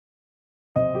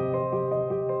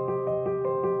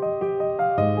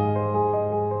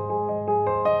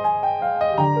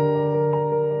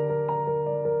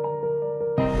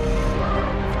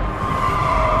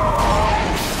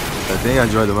thing I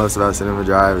enjoy the most about Cinema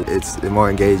Drive, it's more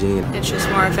engaging. It's just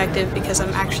more effective because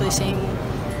I'm actually seeing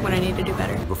what I need to do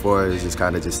better. Before, it was just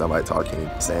kind of just somebody talking,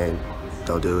 saying,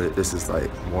 don't do it. This is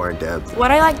like more in depth. What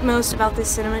I like most about this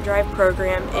Cinema Drive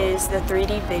program is the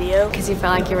 3D video. Because you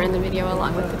felt like you were in the video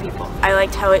along with the people. I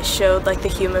liked how it showed like the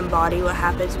human body, what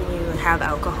happens when you have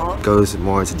alcohol. It goes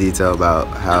more into detail about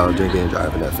how drinking and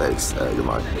driving affects your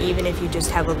mind. Even if you just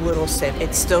have a little sip,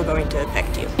 it's still going to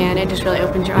affect you. And it just really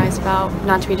opened your eyes about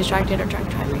not to be distracted or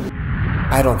drunk driving.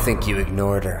 I don't think you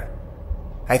ignored her.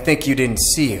 I think you didn't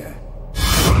see her.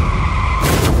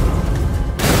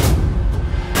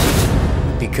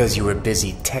 Because you were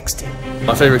busy texting.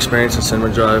 My favorite experience in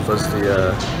Cinema Drive was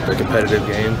the competitive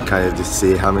game. Kind of just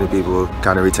see how many people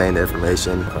kind of retain the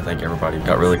information. I think everybody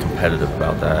got really competitive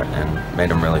about that and made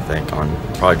them really think on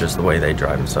probably just the way they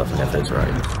drive and stuff and if it's right.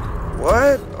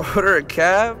 What? Order a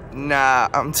cab? Nah,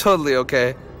 I'm totally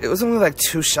okay. It was only like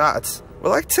 2 shots.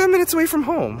 We're like 10 minutes away from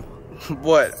home.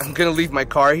 What, I'm gonna leave my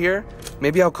car here?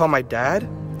 Maybe I'll call my dad?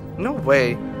 No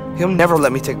way. He'll never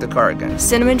let me take the car again.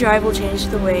 Cinema Drive will change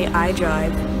the way I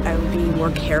drive. I will be more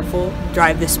careful,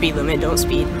 drive the speed limit, don't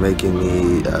speed. Making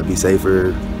me be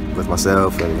safer with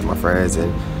myself and with my friends,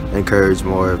 and encourage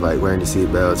more of like wearing the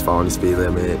seat belts, following the speed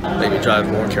limit. Make me drive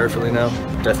more carefully now.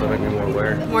 Definitely make me more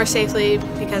aware. More safely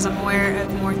because I'm aware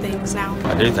of more things now.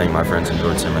 I do think my friends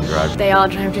enjoyed Cinema Drive. They all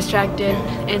drive distracted,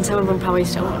 and some of them probably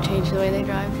still won't change the way they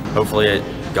drive. Hopefully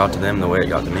it got to them the way it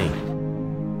got to me.